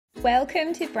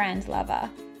Welcome to Brand Lover,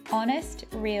 honest,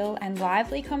 real and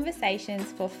lively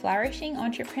conversations for flourishing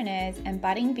entrepreneurs and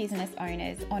budding business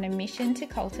owners on a mission to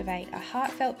cultivate a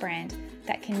heartfelt brand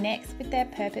that connects with their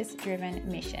purpose-driven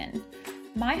mission.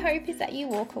 My hope is that you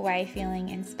walk away feeling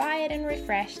inspired and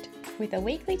refreshed with a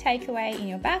weekly takeaway in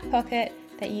your back pocket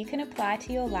that you can apply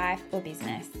to your life or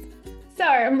business. So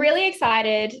I'm really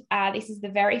excited. This is the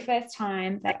very first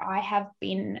time that I have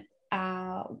been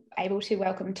able to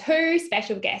welcome two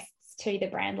special guests to the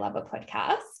Brand Lover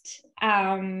podcast.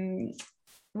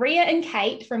 Ria and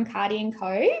Kate from Cardi &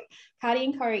 Co.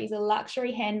 Cardi & Co is a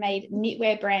luxury handmade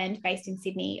knitwear brand based in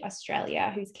Sydney,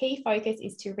 Australia, whose key focus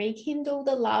is to rekindle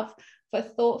the love for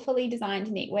thoughtfully designed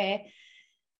knitwear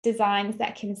designs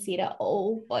that consider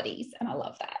all bodies. And I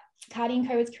love that. Cardi &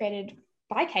 Co is created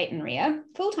by Kate and Ria,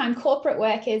 full-time corporate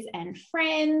workers and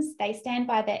friends. They stand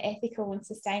by their ethical and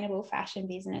sustainable fashion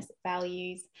business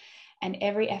values, and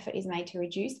every effort is made to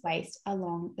reduce waste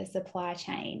along the supply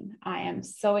chain. I am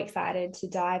so excited to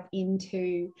dive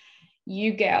into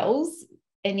you girls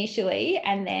initially,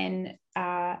 and then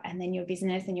your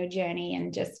business and your journey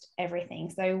and just everything.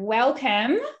 So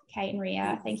welcome, Kate and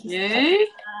Ria. Thank you so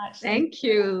much. Thank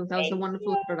you. That was a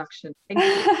wonderful introduction. Thank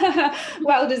you.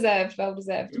 Well deserved.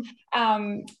 Okay,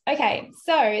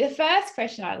 so the first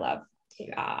question I love to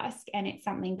ask, and it's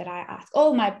something that I ask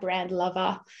all my Brand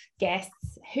Lover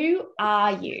guests: who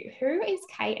are you? Who is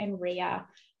Kate and Ria?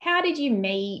 How did you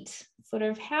meet? Sort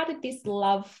of how did this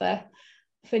love for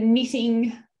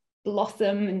knitting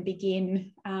blossom and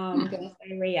begin? I'm going to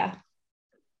say Ria.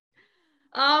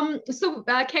 So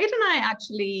Kate and I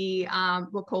actually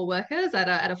were co-workers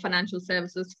at a financial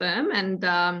services firm, and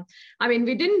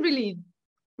we didn't really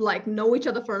know each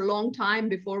other for a long time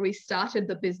before we started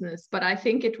the business. But I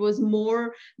think it was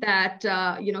more that,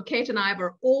 Kate and I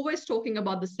were always talking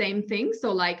about the same thing.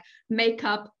 So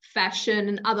makeup, fashion,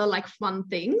 and other fun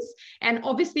things. And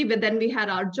obviously, but then we had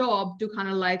our job to kind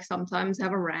of sometimes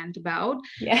have a rant about.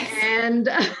 Yes. And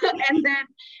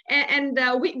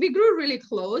we grew really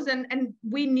close, and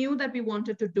we knew that we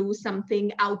wanted to do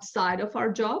something outside of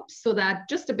our jobs, so that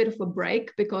just a bit of a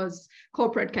break, because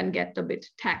corporate can get a bit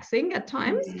taxing at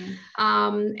times.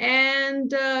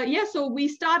 So we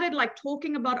started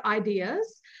talking about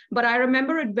ideas, but I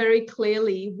remember it very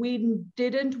clearly. We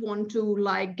didn't want to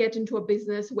get into a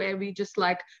business where we just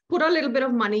put a little bit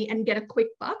of money and get a quick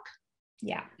buck.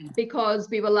 Yeah. Because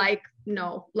we were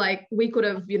no, we could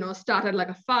have, started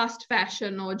a fast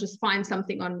fashion or just find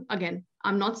something on, again,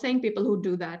 I'm not saying people who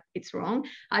do that, it's wrong.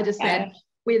 I just said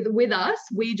with us,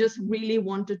 we just really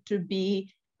wanted to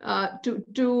be to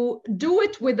do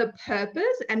it with a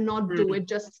purpose and not do it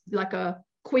just a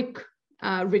quick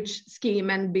rich scheme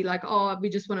and be we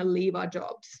just want to leave our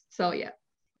jobs. So yeah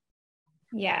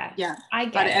I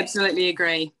absolutely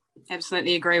agree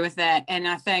with that. And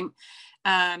I think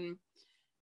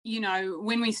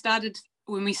when we started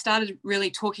really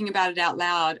talking about it out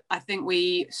loud, I think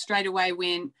we straight away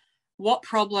went, what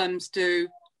problems do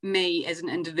me as an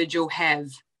individual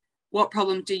have? What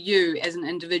problem do you as an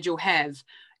individual have?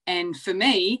 And for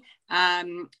me,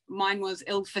 mine was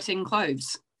ill-fitting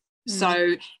clothes.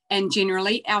 So, and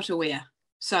generally outerwear.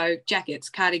 So jackets,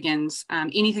 cardigans,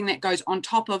 anything that goes on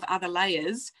top of other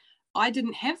layers. I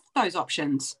didn't have those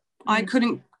options. I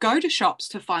couldn't go to shops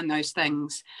to find those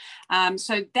things.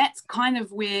 So that's kind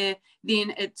of where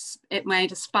then it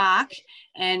made a spark,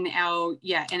 and our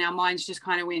minds just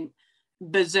kind of went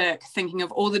berserk, thinking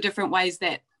of all the different ways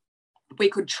that we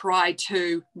could try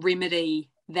to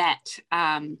remedy that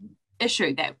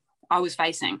issue that I was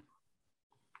facing.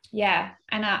 Yeah,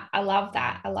 and I love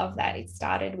that. It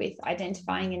started with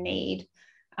identifying a need,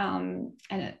 and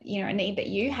a need that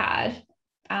you had.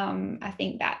 I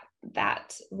think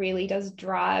that really does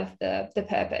drive the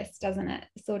purpose, doesn't it?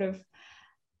 Sort of.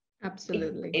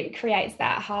 Absolutely. It creates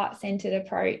that heart-centered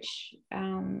approach.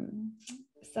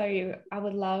 So I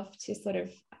would love to sort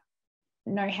of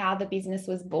know how the business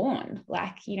was born.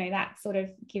 That sort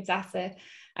of gives us a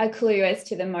clue as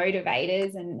to the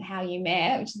motivators and how you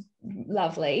met, which is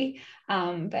lovely.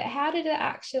 But how did it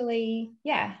actually,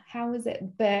 how was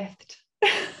it birthed?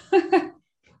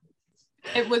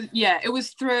 It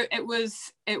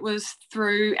was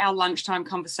through our lunchtime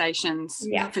conversations,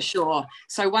 for sure.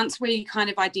 So once we kind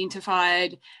of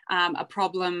identified a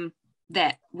problem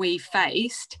that we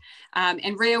faced,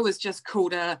 and Ria was just cool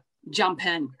to jump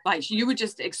in. You were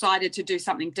just excited to do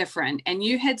something different, and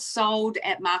you had sold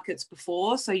at markets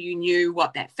before, so you knew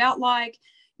what that felt like.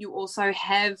 You also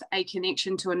have a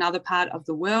connection to another part of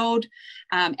the world,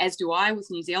 as do I with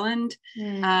New Zealand.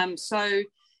 So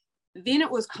then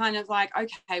it was kind of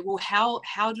okay, well,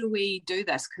 how do we do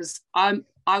this? Because I'm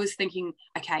I was thinking,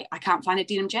 okay, I can't find a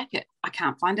denim jacket. I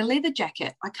can't find a leather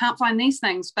jacket. I can't find these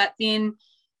things. But then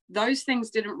those things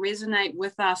didn't resonate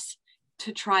with us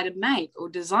to try to make or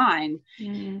design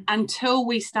until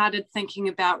we started thinking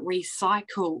about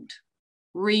recycled,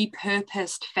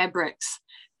 repurposed fabrics,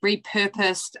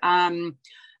 repurposed,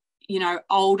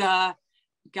 older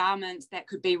garments that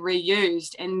could be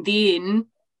reused. And then,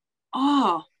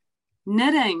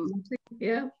 knitting,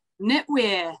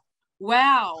 knitwear,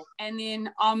 wow. And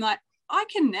then I'm like, I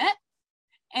can knit.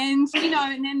 And,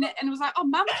 and it was like, oh,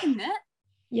 mum can knit.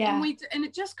 Yeah. And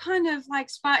it just kind of like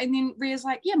sparked. And then Rhea's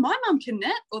like, yeah, my mum can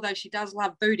knit, although she does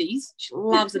love booties. She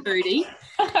loves a booty.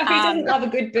 Who doesn't love a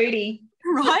good booty?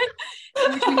 Right,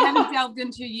 which we haven't delved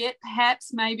into yet.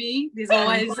 Perhaps, maybe there's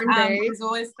always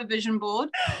the vision board,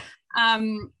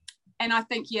 and I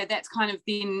think that's kind of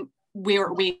then where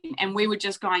it went, and we were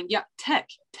just going, yep, tick,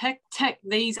 tick, tick.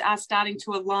 These are starting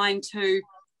to align to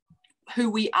who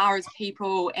we are as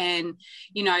people, and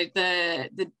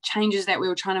the changes that we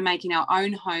were trying to make in our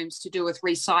own homes to do with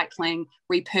recycling,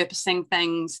 repurposing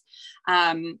things,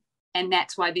 and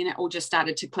that's why then it all just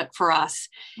started to click for us,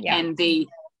 and the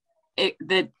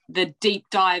deep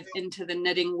dive into the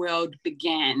knitting world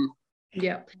began.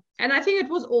 Yeah. And I think it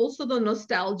was also the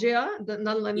nostalgia, the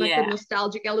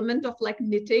nostalgic element of like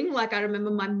knitting. Like I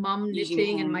remember my mom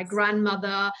knitting and my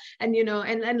grandmother, and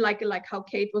and like how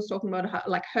Kate was talking about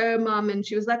her mom, and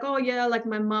she was like, oh yeah, like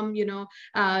my mom,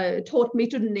 taught me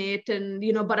to knit, and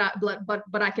but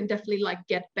I can definitely like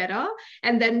get better.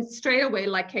 And then straight away,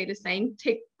 like Kate is saying,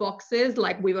 tick boxes.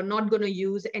 Like we were not going to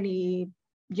use any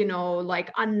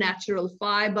like unnatural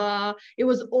fiber. It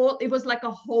was like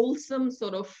a wholesome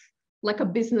sort of like a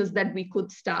business that we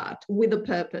could start with a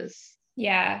purpose.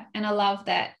 Yeah. And I love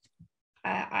that.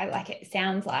 I like it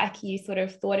sounds like you sort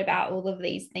of thought about all of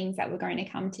these things that were going to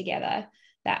come together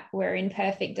that were in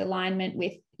perfect alignment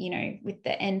with, with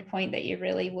the end point that you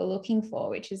really were looking for,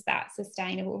 which is that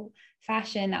sustainable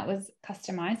fashion that was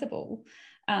customizable.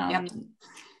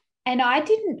 And I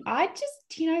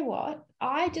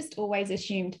just always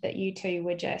assumed that you two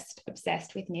were just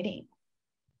obsessed with knitting.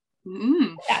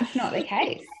 That's not the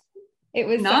case. It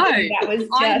was something that was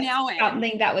just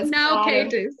something that was now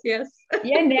Kate is, yes.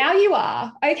 Yeah, now you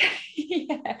are. Okay.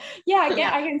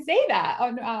 I can see that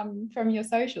on from your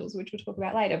socials, which we'll talk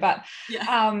about later. But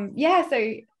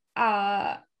so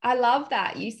I love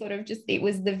that you sort of just, it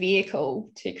was the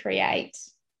vehicle to create,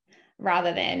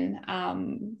 rather than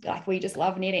like we just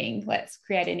love knitting, let's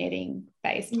create a knitting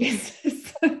based business.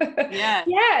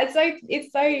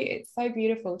 It's so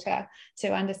beautiful to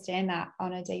understand that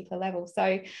on a deeper level.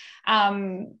 So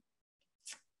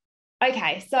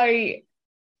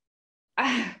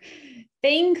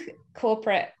being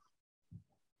corporate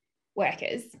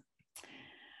workers,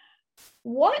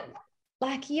 what,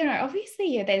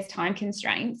 obviously there's time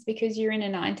constraints because you're in a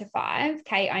 9 to 5.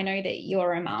 Kate, I know that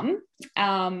you're a mum.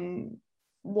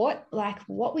 What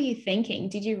were you thinking?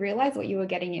 Did you realize what you were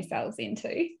getting yourselves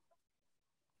into?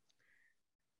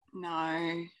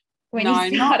 No. When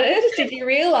you started, did you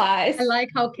realize? I like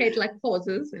how Kate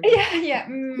pauses. Yeah.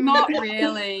 Not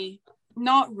really.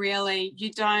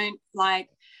 You don't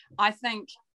I think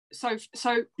so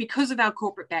because of our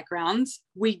corporate backgrounds,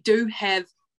 we do have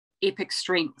epic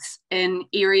strengths in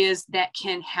areas that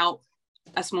can help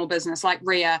a small business. Like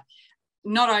Rhea,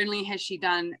 not only has she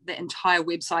done the entire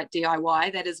website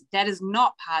DIY, that is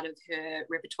not part of her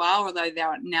repertoire, although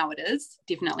now it is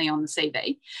definitely on the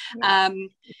CV.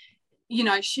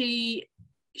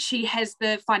 She has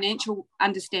the financial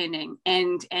understanding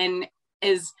and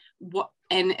is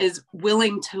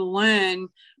willing to learn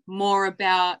more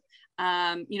about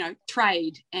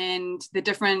trade and the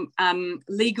different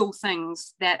legal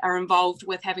things that are involved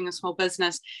with having a small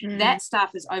business. That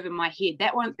stuff is over my head.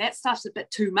 That stuff's a bit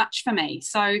too much for me.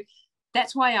 So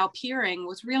that's why our pairing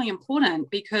was really important,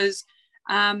 because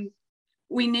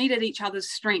we needed each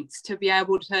other's strengths to be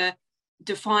able to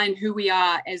define who we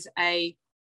are as a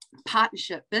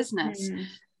partnership business,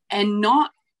 and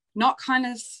not kind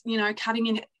of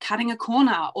cutting a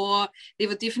corner. Or there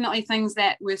were definitely things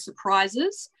that were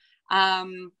surprises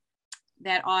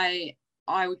that I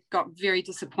got very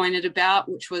disappointed about,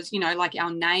 which was, like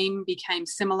our name became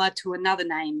similar to another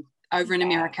name over in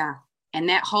America. And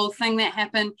that whole thing that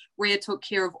happened, Rhea took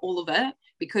care of all of it,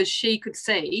 because she could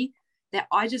see that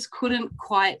I just couldn't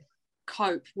quite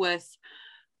cope with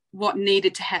what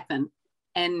needed to happen.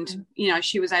 And,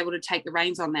 she was able to take the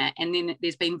reins on that. And then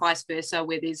there's been vice versa,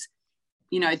 where there's,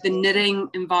 the knitting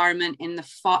environment and the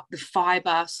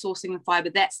fiber, sourcing the fiber,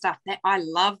 that stuff, that I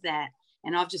love that.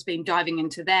 And I've just been diving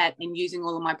into that and using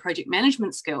all of my project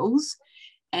management skills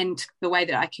and the way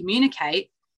that I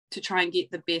communicate to try and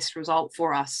get the best result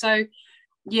for us. So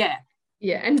yeah.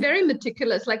 Yeah, and very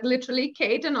meticulous. Like literally,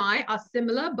 Kate and I are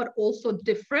similar, but also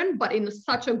different, but in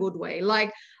such a good way.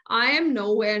 Like I am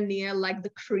nowhere near like the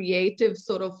creative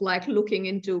sort of like looking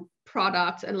into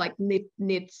products and like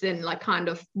knits and like kind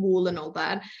of wool and all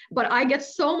that. But I get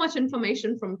so much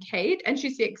information from Kate, and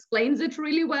she explains it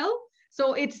really well.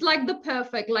 So it's like the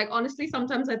perfect, like honestly,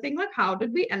 sometimes I think like, how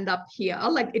did we end up here?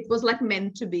 Like it was like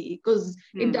meant to be, because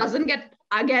it doesn't get,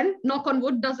 again, knock on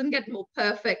wood, doesn't get more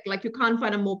perfect. Like you can't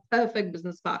find a more perfect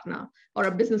business partner or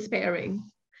a business pairing.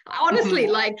 Honestly,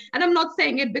 like, and I'm not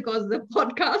saying it because the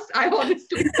podcast, I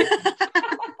honestly.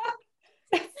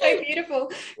 That's so beautiful,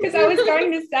 because I was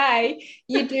going to say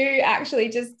you do actually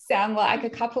just sound like a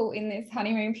couple in this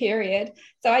honeymoon period.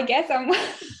 So I guess I'm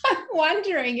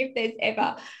wondering if there's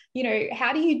ever, you know,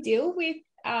 how do you deal with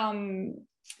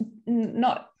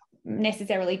not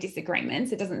necessarily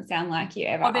disagreements? It doesn't sound like you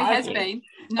ever. Oh, there has been.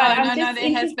 No,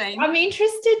 there has been. I'm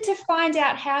interested to find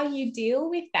out how you deal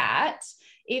with that.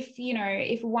 If, you know,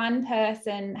 if one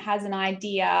person has an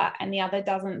idea and the other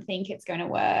doesn't think it's going to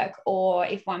work, or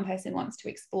if one person wants to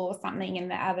explore something and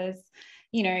the other's,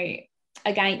 you know,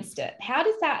 against it, how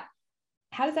does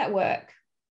that work,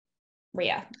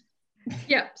 Ria?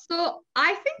 Yeah, so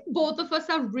I think both of us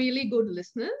are really good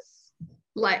listeners,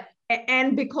 like,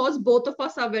 and because both of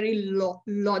us are very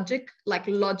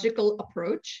logical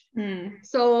approach.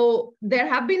 So there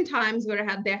have been times where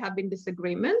there have been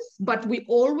disagreements, but we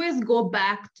always go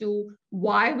back to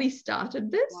why we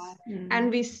started this.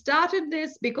 And we started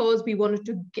this because we wanted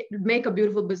to make a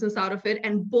beautiful business out of it,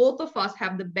 and both of us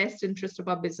have the best interest of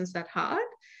our business at heart.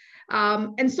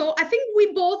 And so I think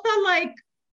we both are like,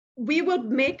 we will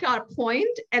make our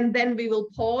point and then we will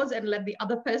pause and let the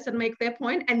other person make their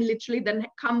point, and literally then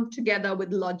come together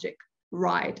with logic.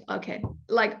 Right. Okay.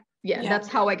 Like, yeah. That's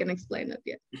how I can explain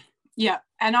it. Yeah.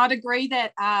 And I'd agree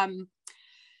that,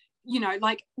 you know,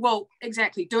 like, well,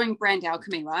 exactly, doing Brand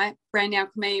Alchemy, right? Brand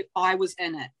Alchemy, I was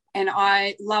in it and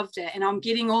I loved it. And I'm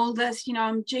getting all this, you know,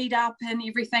 I'm G'd up and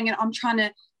everything. And I'm trying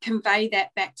to convey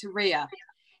that back to Ria.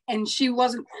 And she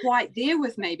wasn't quite there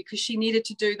with me because she needed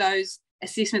to do those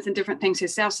assessments and different things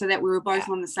herself so that we were both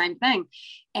on the same thing.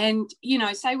 And, you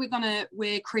know, say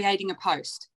we're creating a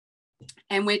post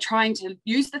and we're trying to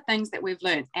use the things that we've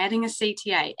learned, adding a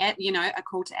CTA, you know, a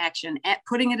call to action,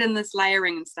 putting it in this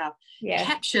layering and stuff.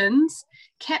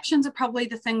 Captions are probably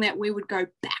the thing that we would go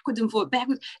backwards and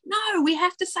backwards. No, we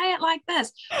have to say it like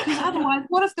this, because otherwise,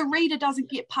 what if the reader doesn't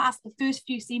get past the first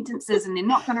few sentences and they're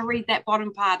not going to read that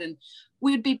bottom part? And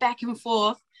we'd be back and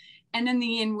forth. And in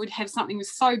the end, we'd have something that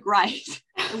was so great.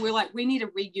 And we're like, we need to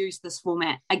reuse this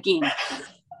format again.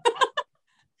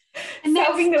 And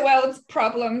solving the world's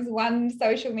problems one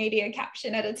social media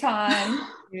caption at a time.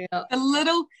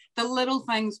 The little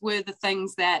things were the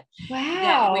things that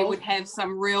we would have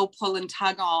some real pull and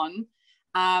tug on,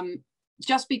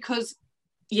 just because,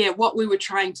 what we were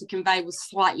trying to convey was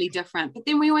slightly different. But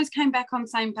then we always came back on the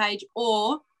same page,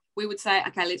 or we would say,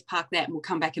 okay, let's park that and we'll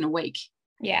come back in a week.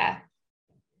 Yeah.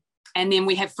 And then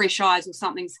we have fresh eyes or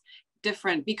something's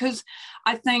different, because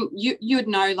I think you'd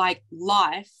know, like,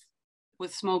 life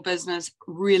with small business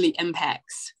really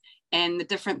impacts, and the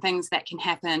different things that can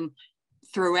happen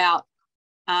throughout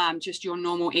just your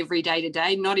normal everyday to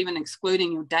day, not even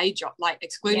excluding your day job,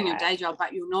 your day job,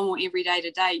 but your normal everyday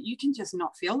to day, you can just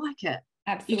not feel like it.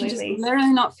 Absolutely. You can just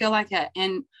literally not feel like it.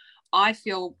 And I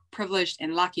feel privileged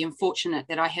and lucky and fortunate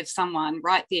that I have someone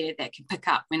right there that can pick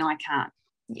up when I can't.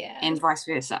 Yeah. And vice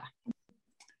versa.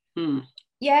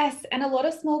 Yes, and a lot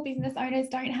of small business owners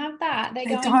don't have that. They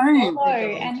don't.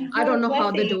 And I don't know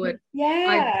how they do it.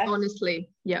 Yeah. Honestly.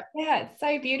 Yeah. Yeah, it's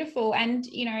so beautiful. And,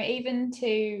 you know, even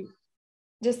to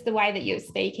just the way that you're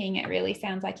speaking, it really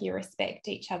sounds like you respect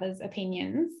each other's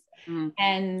opinions.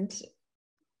 And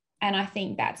I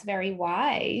think that's very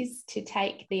wise, to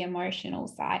take the emotional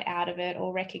side out of it,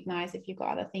 or recognize if you've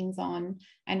got other things on,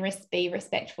 and be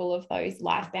respectful of those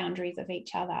life boundaries of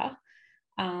each other,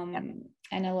 and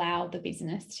allow the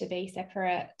business to be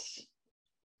separate.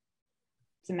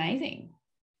 It's amazing.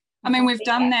 I mean, we've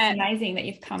done that. It's amazing that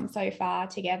you've come so far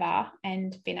together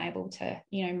and been able to,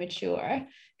 you know,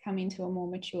 come into a more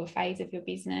mature phase of your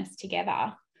business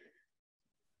together.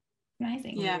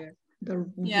 Amazing. Yeah. The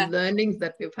learnings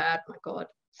that we've had, my God.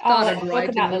 Started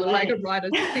writing like a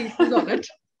writer's thesis on it.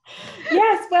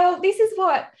 Yes, well, this is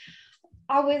what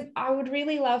I would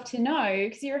really love to know,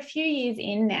 because you're a few years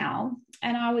in now,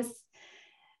 and I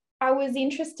was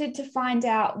interested to find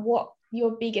out what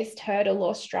your biggest hurdle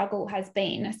or struggle has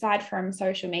been, aside from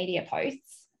social media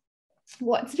posts.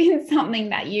 What's been something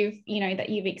that you've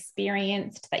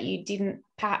experienced that you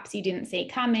didn't see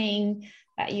coming,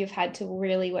 that you've had to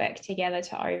really work together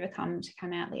to overcome to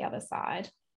come out the other side?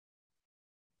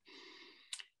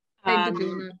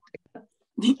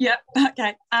 Yeah.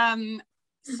 Okay.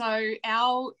 So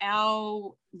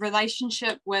our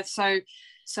relationship with I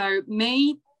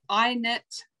knit,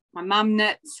 my mum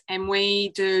knits, and we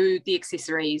do the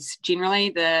accessories,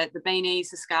 generally the beanies,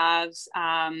 the scarves,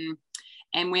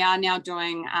 and we are now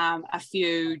doing a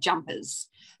few jumpers.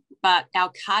 But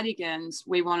our cardigans,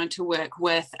 we wanted to work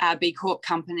with a B Corp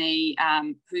company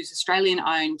who's Australian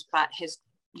owned, but has,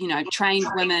 trained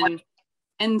women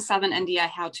in southern India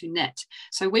how to knit.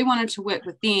 So we wanted to work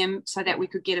with them so that we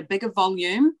could get a bigger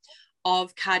volume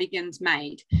of cardigans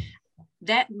made.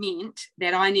 That meant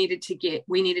that we needed to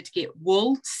get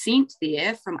wool sent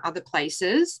there from other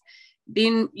places.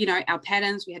 Then, our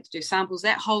patterns, we had to do samples,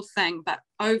 that whole thing, but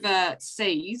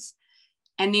overseas.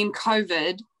 And then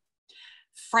COVID,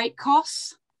 freight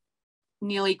costs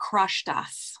nearly crushed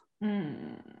us.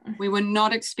 We were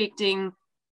not expecting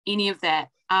any of that.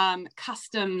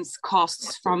 Customs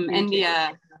costs from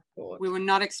India, we were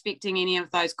not expecting any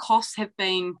of those. Costs have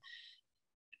been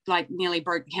like nearly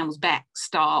broke the camel's back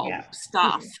style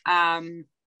stuff. And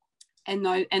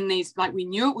these, like, we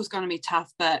knew it was going to be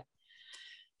tough, but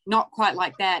not quite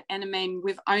like that. And I mean,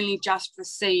 we've only just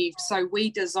received, so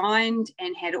we designed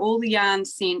and had all the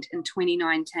yarns sent in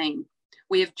 2019.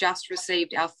 We have just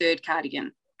received our third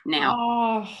cardigan now.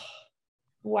 Oh,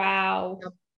 wow.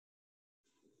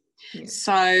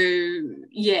 So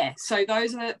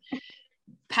those are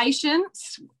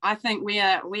patience. I think we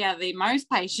are the most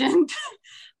patient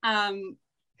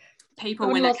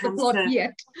people when it comes to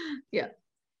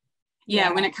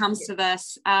when it comes to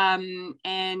this,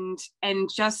 and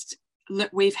just look,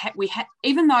 we had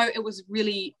even though it was a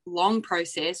really long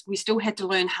process, we still had to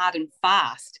learn hard and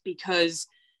fast, because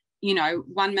 1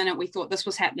 minute we thought this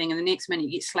was happening and the next minute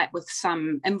you get slapped with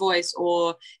some invoice,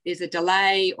 or there's a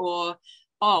delay, or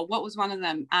what was one of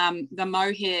them? The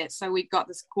mohair. So we got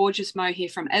this gorgeous mohair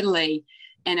from Italy,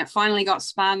 and it finally got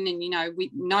spun, and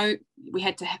we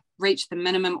had to reach the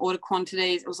minimum order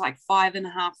quantities. It was like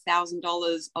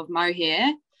 $5,500 of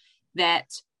mohair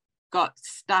that got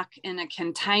stuck in a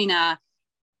container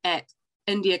at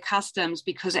India Customs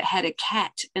because it had a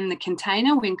cat in the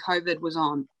container when COVID was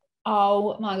on.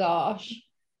 Oh my gosh.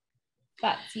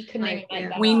 You couldn't even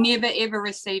make that We up. never ever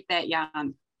received that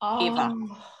yarn, ever.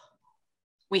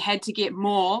 We had to get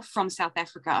more from South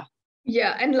Africa.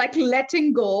 Yeah, and like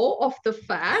letting go of the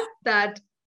fact that,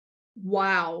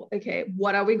 wow, okay,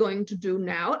 what are we going to do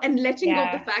now? And letting go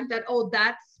of the fact that,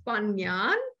 that spun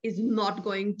yarn is not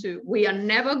going to, we are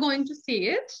never going to see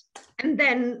it. And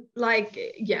then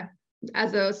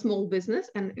as a small business,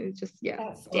 and it's just,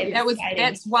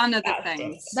 that's one of the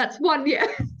things. That's one,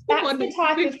 That's the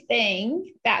type of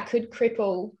thing that could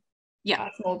cripple a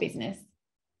small business.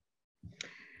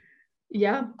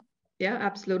 Yeah,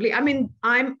 absolutely. I mean,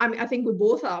 I think we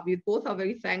both are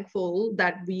very thankful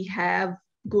that we have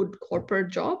good corporate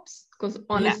jobs, because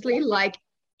honestly,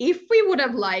 if we would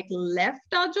have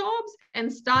left our jobs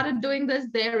and started doing this,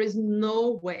 there is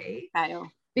no way.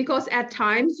 Because at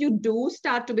times you do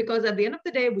start to, because at the end of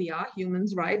the day, we are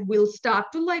humans, right? We'll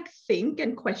start to think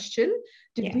and question,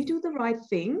 did we do the right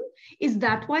thing? Is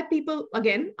that why people,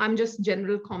 again, I'm just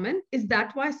general comment, is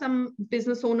that why some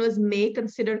business owners may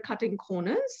consider cutting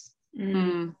corners?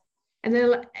 And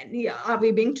then are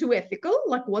we being too ethical?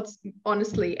 What's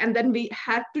honestly? And then we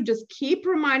had to just keep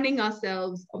reminding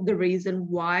ourselves of the reason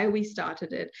why we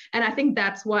started it. And I think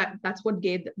that's what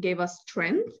gave us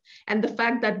strength, and the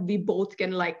fact that we both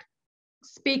can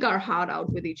speak our heart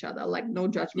out with each other, no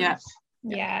judgments.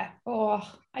 Yeah. Oh,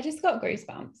 I just got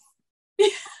goosebumps.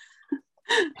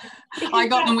 I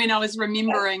got them when I was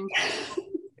remembering.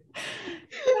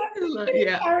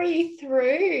 Carry you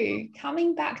through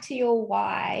coming back to your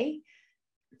why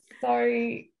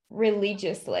so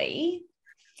religiously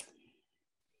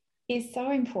is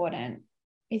so important,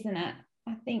 isn't it?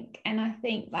 I think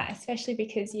especially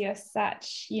because you're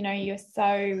such, you're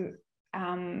so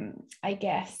I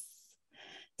guess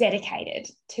dedicated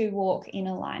to walk in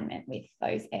alignment with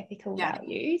those ethical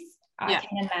values. I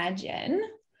can imagine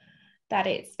that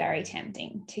it's very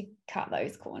tempting to cut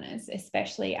those corners,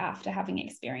 especially after having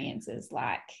experiences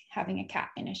like having a cat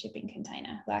in a shipping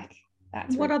container.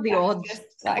 What are the odds?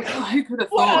 Who could have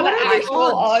what thought? are the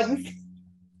actual odds?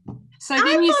 So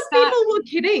then you thought people were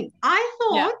kidding. I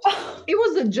thought it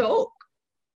was a joke.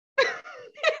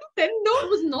 Then no, it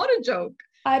was not a joke.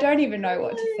 I don't even know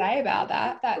what to say about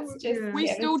that. That's just we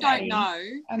still don't know.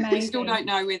 Amazing. We still don't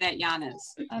know where that yarn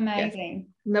is. Amazing.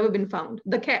 Never been found.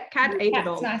 The cat ate it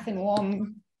all. Nice and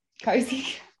warm, cozy.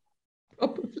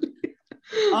 Probably.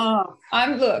 Oh,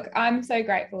 I'm so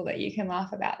grateful that you can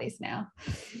laugh about this now.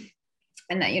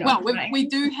 And that, you know, well, we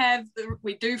do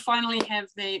finally have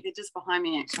they're just behind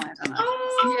me actually. I don't know.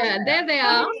 Oh, yeah, there they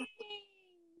are.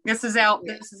 This is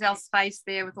our space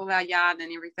there with all our yarn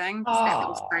and everything. Just that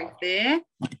little space there.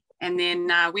 And then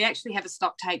we actually have a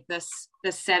stock take this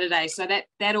Saturday, so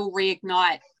that'll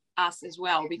reignite us as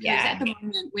well, because at the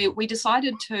moment we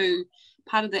decided to,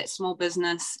 part of that small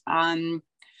business,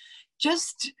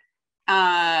 just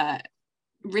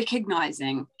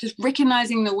recognizing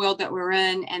the world that we're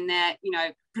in, and that, you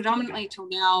know, predominantly till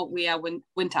now we are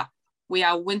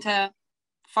winter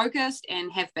focused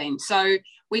and have been. So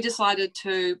we decided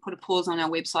to put a pause on our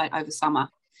website over summer.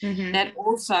 Mm-hmm. That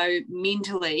also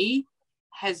mentally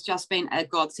has just been a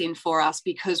godsend for us,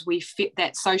 because we fit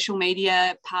that social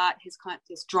media part has kind of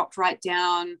just dropped right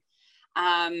down,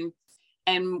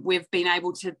 and we've been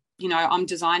able to, you know, I'm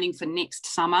designing for next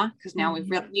summer, because now we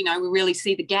really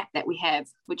see the gap that we have,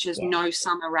 which is no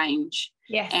summer range.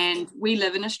 Yes. And we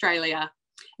live in Australia.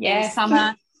 Yes. And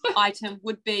summer item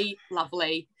would be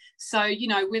lovely. So, you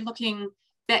know, we're looking,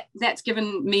 that's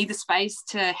given me the space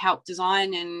to help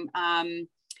design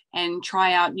and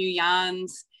try out new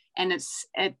yarns, and it's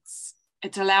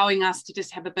allowing us to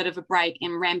just have a bit of a break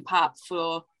and ramp up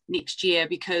for next year,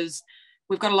 because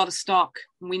we've got a lot of stock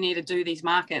and we need to do these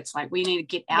markets. Like, we need to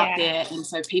get out there, and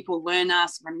so people learn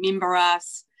us, remember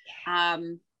us,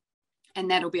 and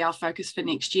that'll be our focus for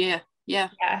next year. Yeah,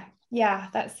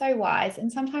 that's so wise.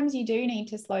 And sometimes you do need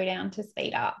to slow down to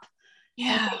speed up.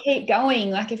 Yeah. If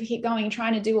we keep going,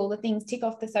 trying to do all the things, tick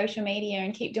off the social media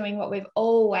and keep doing what we've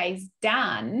always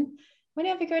done, we're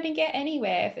never going to get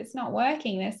anywhere if it's not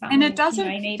working. There's something, and it doesn't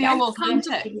feel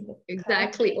authentic.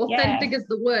 Exactly. Authentic is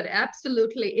the word.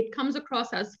 Absolutely. It comes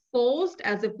across as forced,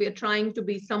 as if we're trying to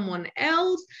be someone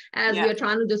else, as we're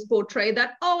trying to just portray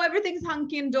that, oh, everything's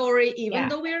hunky and dory, even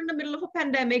though we're in the middle of a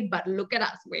pandemic, but look at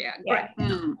us, we are great.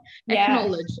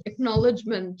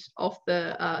 Acknowledgement of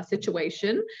the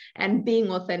situation, and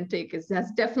being authentic has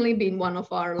definitely been one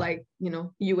of our, like, you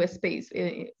know,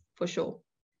 USPs for sure.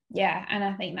 Yeah, and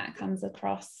I think that comes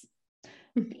across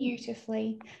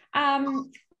beautifully.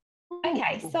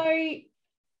 Okay, so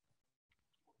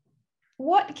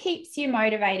what keeps you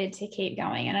motivated to keep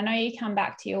going? And I know you come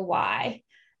back to your why,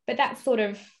 but that's sort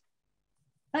of,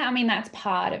 I mean, that's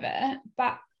part of it.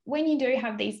 But when you do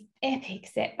have these epic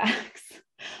setbacks,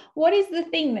 what is the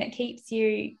thing that keeps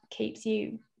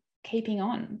you keeping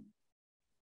on?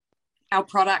 Our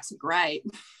products are great.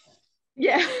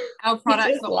 Yeah, our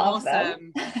products are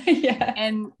awesome. Yeah.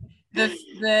 And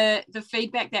the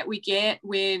feedback that we get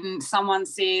when someone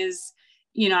says,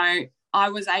 you know, I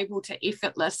was able to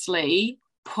effortlessly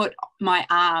put my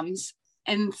arms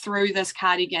in through this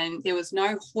cardigan. There was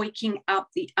no hoiking up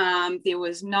the arm. There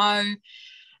was no,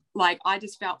 like, I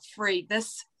just felt free.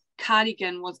 This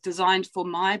cardigan was designed for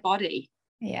my body.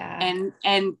 Yeah.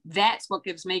 And that's what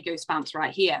gives me goosebumps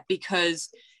right here, because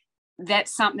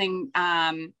that's something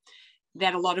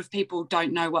that a lot of people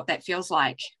don't know what that feels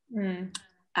like.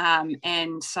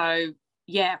 And so,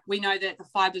 yeah, we know that the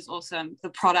fiber's awesome, the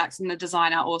products and the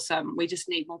design are awesome. We just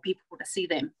need more people to see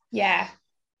them. Yeah.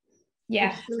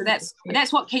 So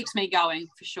that's what keeps me going,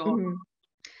 for sure. Mm-hmm.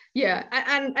 Yeah,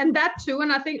 and that too.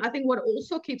 And I think what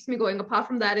also keeps me going, apart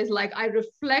from that, is like, I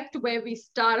reflect where we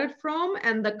started from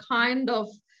and the kind of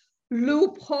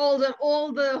loopholes and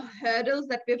all the hurdles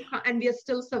that and we are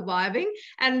still surviving.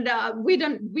 And we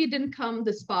didn't come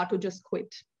this far to just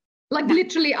quit. Like,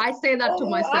 literally, I say that to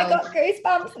myself. I got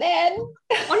goosebumps then.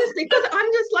 Honestly, because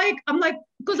I'm like,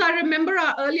 because I remember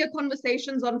our earlier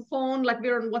conversations on phone, like,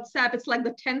 we're on WhatsApp. It's like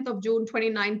the 10th of June,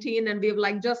 2019. And we've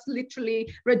like just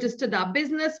literally registered our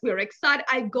business. We're excited.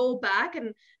 I go back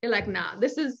and they're like, nah,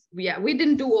 we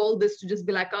didn't do all this to just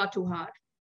be like, too hard.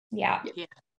 Yeah.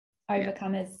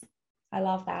 Overcomers. I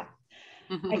love that.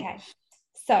 Okay.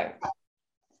 So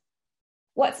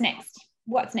what's next?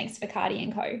 What's next for Cardi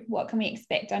 & Co? What can we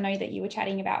expect? I know that you were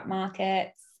chatting about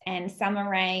markets and summer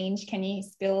range. Can you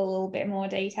spill a little bit more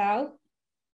detail?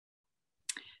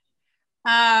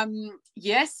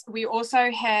 Yes, we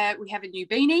also have a new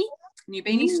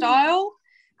beanie style,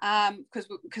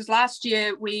 because last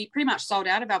year we pretty much sold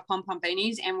out of our pom-pom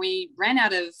beanies and we ran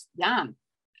out of yarn.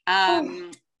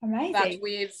 Amazing. But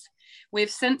we've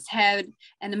since had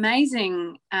an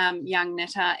amazing young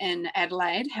knitter in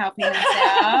Adelaide helping us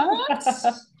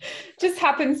out. Just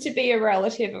happens to be a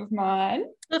relative of mine.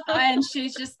 And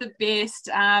she's just the best.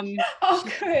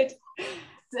 Good.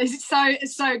 It's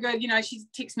so good. You know, she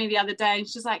texted me the other day and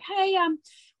she's like, hey,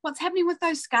 what's happening with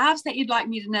those scarves that you'd like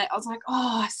me to knit? I was like,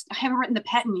 oh, I haven't written the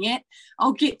pattern yet.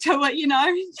 I'll get to it, you know.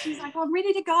 And she's like, I'm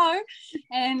ready to go.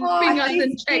 And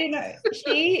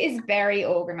she is very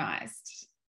organized.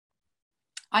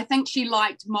 I think she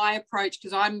liked my approach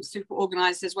because I'm super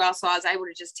organized as well. So I was able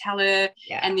to just tell her,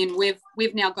 and then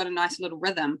we've now got a nice little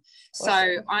rhythm. Awesome.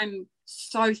 So I'm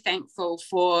so thankful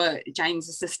for Jane's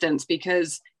assistance,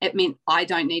 because it meant I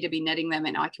don't need to be knitting them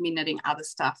and I can be knitting other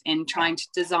stuff and trying to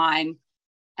design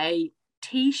a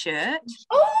t-shirt.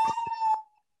 Oh,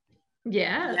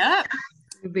 yeah.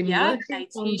 We've been a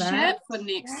t-shirt for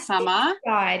next summer.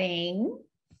 Exciting.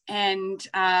 And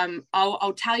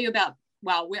I'll tell you about.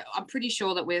 Well, I'm pretty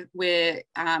sure that we're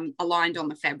aligned on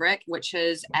the fabric, which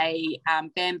is a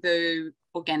bamboo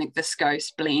organic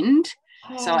viscose blend.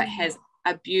 So it has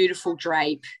a beautiful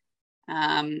drape,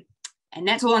 and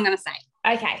that's all I'm going to say.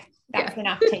 Okay, that's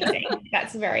enough teasing.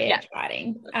 That's very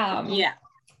exciting.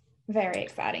 Very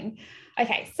exciting.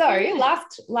 Okay, so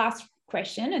last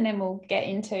question, and then we'll get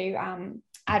into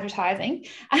advertising.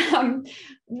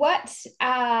 What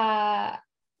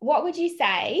would you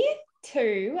say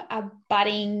to a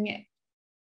budding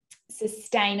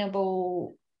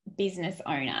sustainable business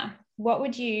owner?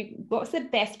 What's the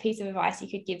best piece of advice you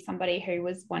could give somebody who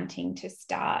was wanting to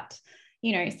start,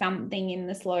 you know, something in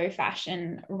the slow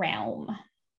fashion realm?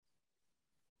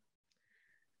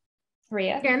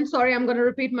 Ria? Again, sorry, I'm going to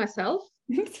repeat myself.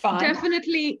 It's fine.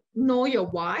 Definitely know your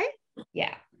why.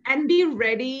 Yeah. And be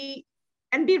ready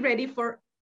for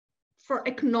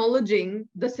acknowledging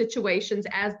the situations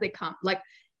as they come. Like,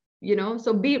 you know,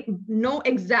 so know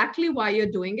exactly why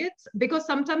you're doing it, because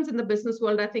sometimes in the business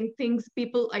world, I think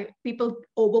people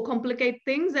overcomplicate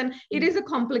things, and it is a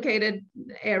complicated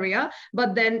area.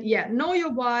 But then, know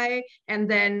your why, and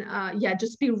then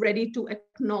just be ready to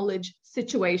acknowledge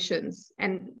situations.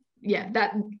 And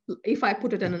that, if I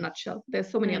put it in a nutshell,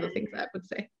 there's so many other things I would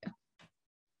say.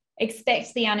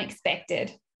 Expect the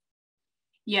unexpected.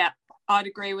 Yeah, I'd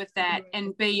agree with that,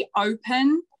 and be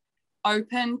open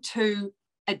to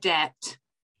adapt.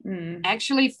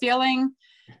 Actually feeling,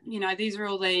 you know, these are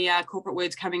all the corporate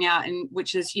words coming out, and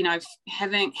which is, you know,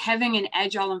 having an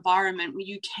agile environment where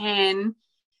you can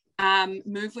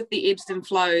move with the ebbs and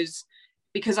flows,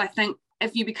 because I think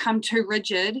if you become too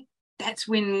rigid, that's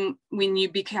when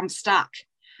you become stuck.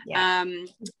 And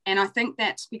I think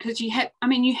that's because you have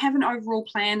an overall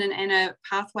plan and a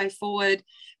pathway forward,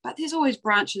 but there's always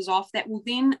branches off that will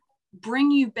then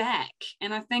bring you back.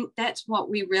 And I think that's what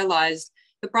we realized.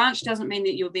 The branch doesn't mean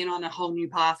that you're then on a whole new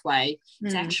pathway.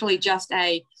 It's actually just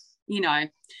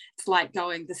it's like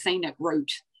going the scenic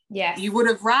route. Yeah. You would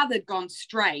have rather gone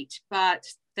straight, but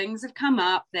things have come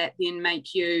up that then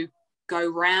make you go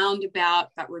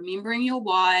roundabout, but remembering your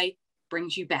why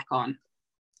brings you back on.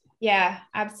 Yeah,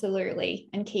 absolutely.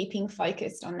 And keeping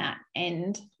focused on that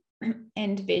end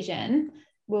vision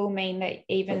will mean that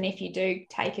even if you do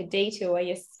take a detour,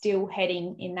 you're still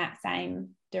heading in that same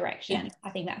direction. I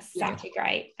think that's such a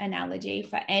great analogy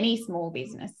for any small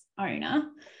business owner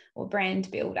or brand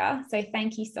builder. So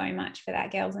thank you so much for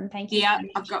that, girls, and thank you. Yeah, so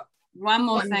I've got one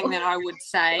more thing that I would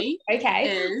say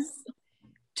is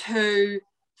to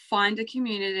find a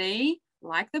community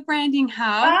like the Branding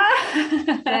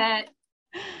Hub that,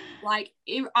 like,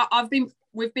 I've been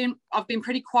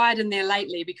pretty quiet in there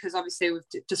lately because obviously we've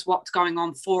just what's going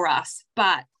on for us,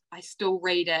 but I still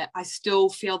read it. I still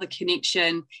feel the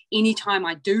connection. Anytime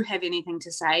I do have anything to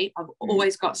say, I've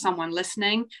always got someone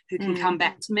listening who can come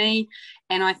back to me.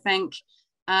 And I think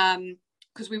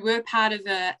because we were part of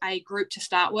a group to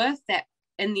start with that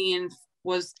in the end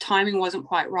timing wasn't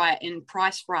quite right and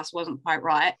price for us wasn't quite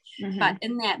right. But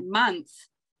in that month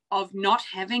of not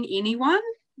having anyone,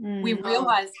 we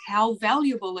realized how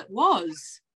valuable it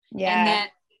was. Yeah. And that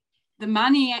the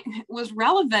money was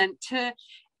relevant to,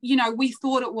 you know, we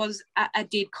thought it was a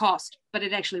dead cost, but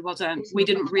it actually wasn't. We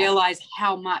didn't realize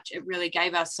how much it really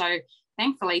gave us. So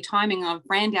thankfully, timing of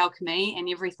Brand Alchemy and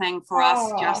everything for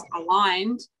us just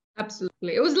aligned.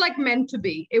 Absolutely. It was like meant to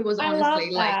be. It was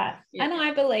honestly and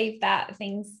I believe that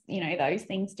things, you know, those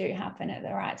things do happen at the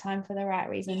right time for the right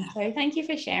reason. So thank you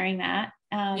for sharing that.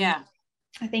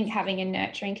 I think having a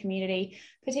nurturing community,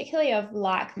 particularly of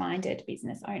like-minded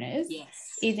business owners,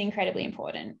 is incredibly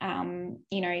important.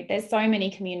 You know, there's so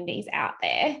many communities out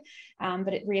there,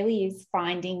 but it really is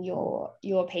finding your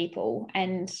people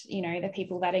and, you know, the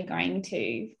people that are going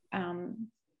to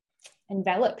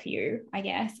envelop you, I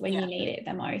guess, when you need it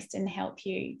the most and help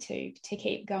you to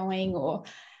keep going or,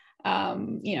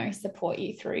 you know, support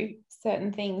you through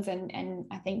certain things. And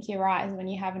I think you're right. When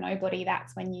you have nobody,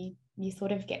 that's when you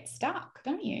sort of get stuck,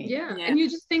 don't you? Yeah. And you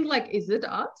just think like, is it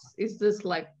us? Is this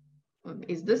like,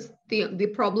 is this the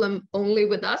problem only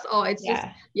with us, or it's just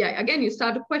again, you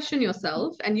start to question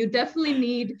yourself, and you definitely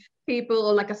need people,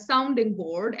 or like a sounding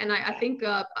board. And I think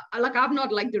like I've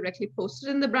not like directly posted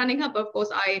in the Branding Hub. Of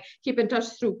course, I keep in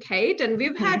touch through Kate, and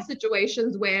we've had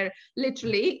situations where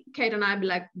literally Kate and I be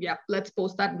like, yeah, let's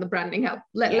post that in the Branding Hub.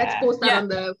 Let's post that on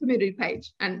the community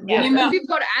page, and we've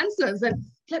got answers, and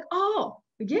like, oh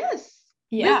yes,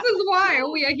 this is why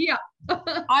we are here.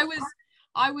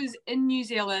 I was in New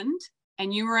Zealand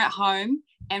and you were at home,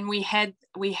 and we had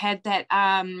that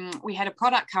we had a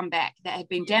product come back that had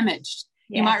been damaged.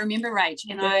 You might remember, Rach.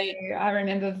 And I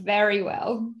remember very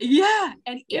well. Yeah,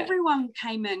 and everyone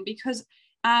came in because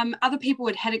other people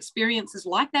had experiences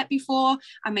like that before.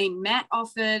 I mean, Matt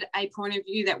offered a point of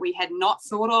view that we had not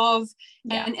thought of,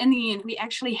 and in the end, we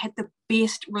actually had the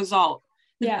best result.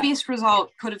 The best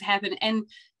result could have happened, and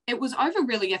it was over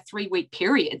really a 3-week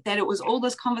period that it was all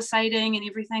this conversating and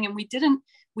everything, and we didn't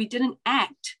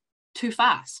act too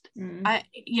fast. And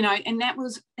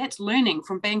that's learning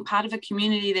from being part of a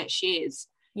community that shares.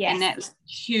 And that's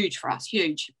huge for us.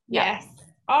 Huge.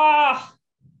 Oh,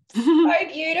 so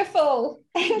beautiful.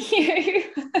 Thank you.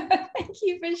 Thank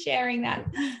you for sharing that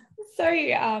so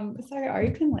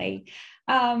openly.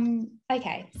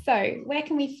 Okay, so where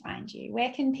can we find you?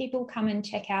 Where can people come and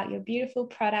check out your beautiful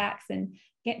products and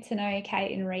get to know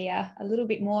Kate and Ria a little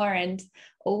bit more, and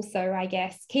also, I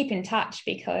guess, keep in touch,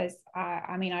 because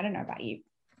I mean, I don't know about you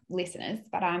listeners,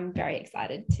 but I'm very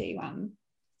excited to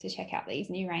check out these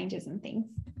new ranges and things.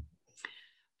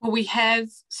 Well, we have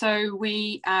our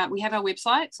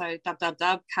website, so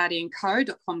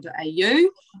www.cardiandco.com.au.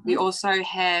 We also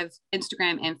have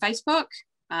Instagram and Facebook,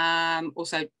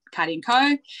 also Cardi &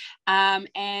 Co.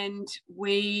 And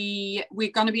we're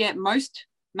going to be at most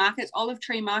markets. Olive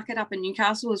Tree Market up in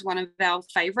Newcastle is one of our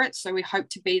favourites, so we hope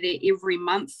to be there every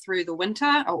month through the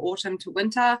winter, or autumn to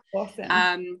winter.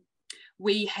 Awesome.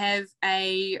 We have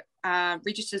a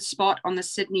registered spot on the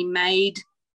Sydney Made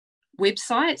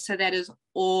website, so that is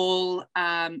all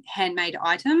handmade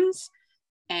items,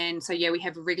 and so we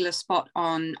have a regular spot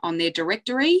on their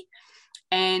directory,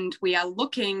 and we are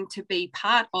looking to be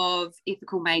part of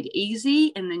Ethical Made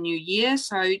Easy in the new year,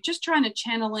 so just trying to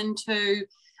channel into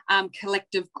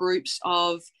collective groups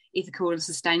of ethical and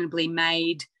sustainably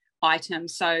made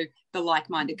items, so the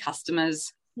like-minded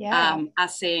customers are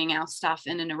seeing our stuff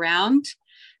in and around.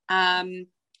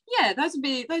 Those would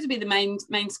be the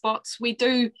main spots. We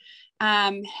do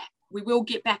we will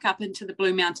get back up into the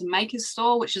Blue Mountain Makers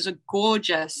store, which is a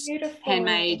gorgeous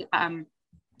handmade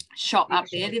shop up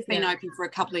there. They've been open for a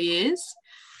couple of years,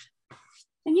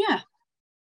 and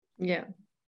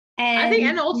And I think,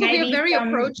 and also they're very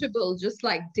approachable, just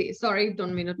like, sorry,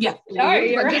 don't mean to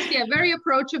very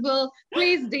approachable.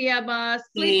 Please DM us,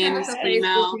 please send us a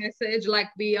Facebook message. Like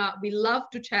we love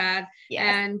to chat.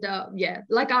 And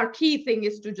like our key thing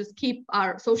is to just keep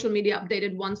our social media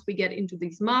updated once we get into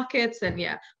these markets. And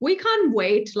we can't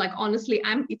wait. Like, honestly,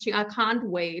 I'm itching. I can't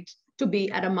wait to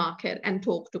be at a market and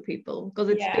talk to people,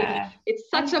 because it's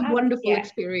such a wonderful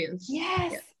experience.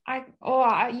 You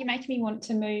make me want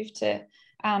to move to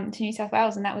New South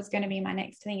Wales, and that was going to be my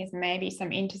next thing, is maybe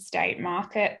some interstate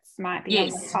markets might be on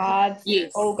the cards.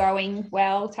 All going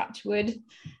well, touch wood.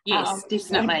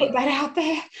 Definitely put that out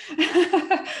there.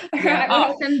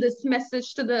 I'll send this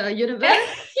message to the universe.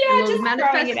 Just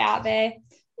throwing it out there.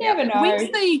 You never know.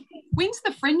 When's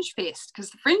the Fringe Fest? Because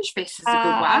the Fringe Fest is a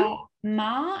good one.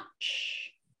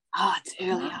 March. It's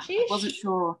earlier. I wasn't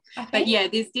sure, but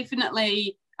there's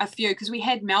definitely a few, because we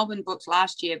had Melbourne booked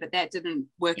last year, but that didn't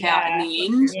work out in the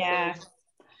end.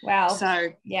 Well, so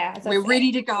we're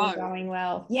ready to go. Going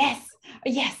well. Yes,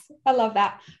 I love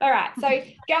that. All right, so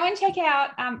go and check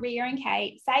out Ria and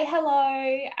Kate. Say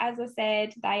hello. As I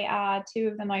said, they are two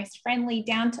of the most friendly,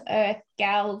 down-to-earth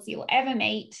gals you'll ever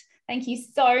meet. Thank you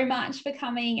so much for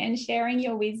coming and sharing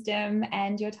your wisdom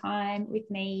and your time with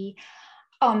me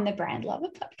on the Brand Lover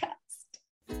podcast.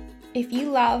 If you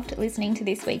loved listening to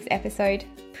this week's episode,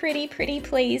 pretty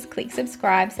please click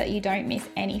subscribe so that you don't miss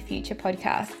any future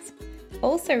podcasts.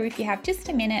 Also, if you have just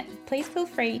a minute, please feel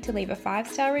free to leave a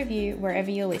 5-star review wherever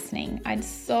you're listening. I'd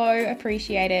so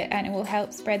appreciate it, and it will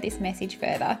help spread this message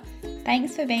further.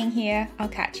 Thanks for being here. I'll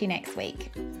catch you next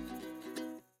week.